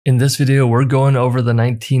In this video, we're going over the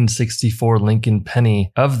 1964 Lincoln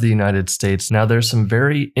penny of the United States. Now, there's some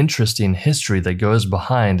very interesting history that goes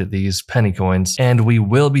behind these penny coins, and we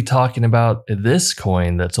will be talking about this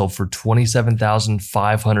coin that sold for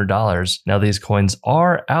 $27,500. Now, these coins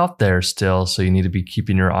are out there still, so you need to be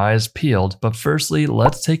keeping your eyes peeled. But firstly,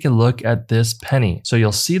 let's take a look at this penny. So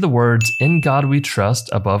you'll see the words "In God We Trust"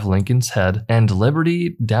 above Lincoln's head and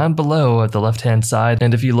 "Liberty" down below at the left-hand side.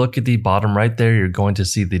 And if you look at the bottom right there, you're going to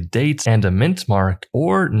see the date and a mint mark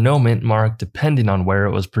or no mint mark depending on where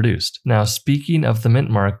it was produced. Now, speaking of the mint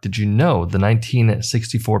mark, did you know the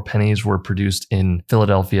 1964 pennies were produced in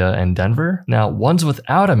Philadelphia and Denver? Now, ones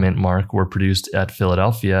without a mint mark were produced at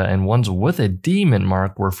Philadelphia and ones with a D mint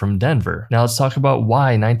mark were from Denver. Now, let's talk about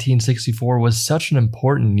why 1964 was such an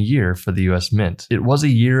important year for the US Mint. It was a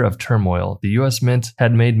year of turmoil. The US Mint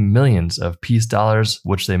had made millions of peace dollars,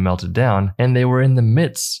 which they melted down, and they were in the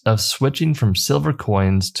midst of switching from silver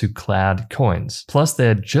coins to clad coins. Plus, they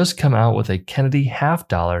had just come out with a Kennedy half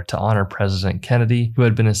dollar to honor President Kennedy, who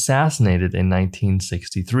had been assassinated in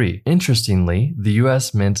 1963. Interestingly, the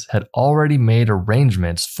US Mint had already made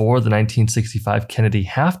arrangements for the 1965 Kennedy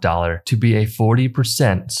half dollar to be a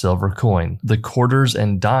 40% silver coin. The quarters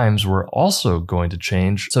and dimes were also going to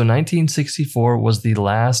change, so 1964 was the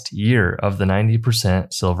last year of the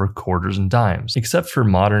 90% silver quarters and dimes, except for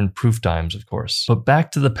modern proof dimes, of course. But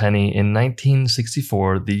back to the penny. In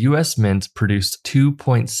 1964, the US Mint produced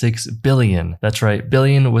 2.6 billion, that's right,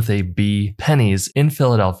 billion with a B, pennies in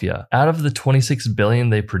Philadelphia. Out of the 26 billion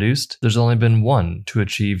they produced, there's only been one to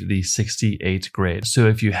achieve the 68 grade. So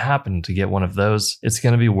if you happen to get one of those, it's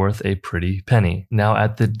going to be worth a pretty penny. Now,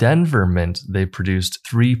 at the Denver Mint, they produced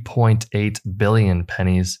 3.8 billion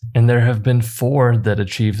pennies, and there have been 4 that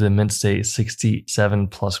achieved the Mint State 67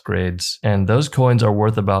 plus grades, and those coins are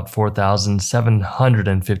worth about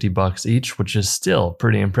 $4,750 each, which is still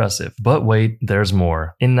pretty impressive. But wait, there's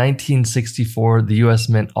more. In 1964, the US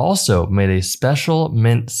Mint also made a special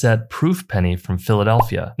mint set proof penny from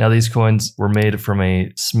Philadelphia. Now, these coins were made from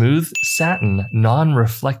a smooth satin,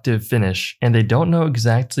 non-reflective finish, and they don't know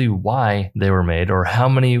exactly why they were made or how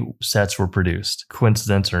many sets were produced.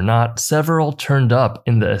 Coincidence or not, several turned up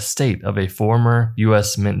in the estate of a former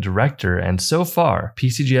US Mint director, and so far,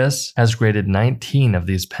 PCGS has graded 19 of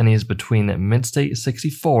these pennies between Mint State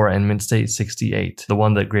 64 and Mint State 68. The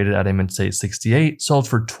one that graded at a Mint State 68 sold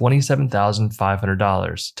for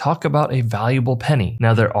 $27,500. Talk about a valuable penny.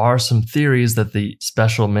 Now, there are some theories that the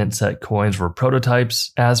special mint set coins were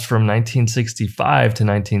prototypes, as from 1965 to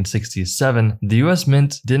 1967, the US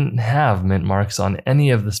Mint didn't have mint marks on any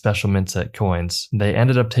of the special mint set coins. They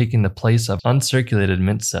ended up taking the place of uncirculated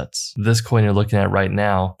mint sets. This coin you're looking at right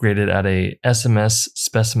now, graded at a SMS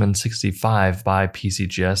Specimen 65 by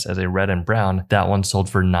PCGS as a red and brown, that one sold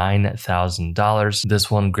for $9,000.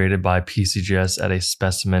 This one graded by PCGS at a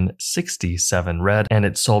Specimen 67 red, and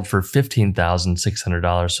it sold for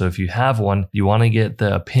 $15,600. So if you have one, you want to get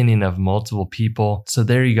the opinion of multiple people. So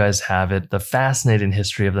there you guys have it, the fascinating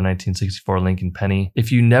history of the 1964 Lincoln penny.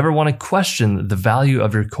 If you never want to question the value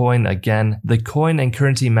of your coin again, the Coin and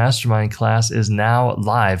Currency Mastermind class is now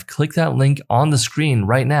live. Click that link on the screen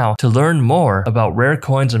right now to learn more about rare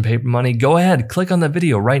coins and paper money. Go ahead, click on that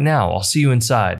video right now. I'll see you inside.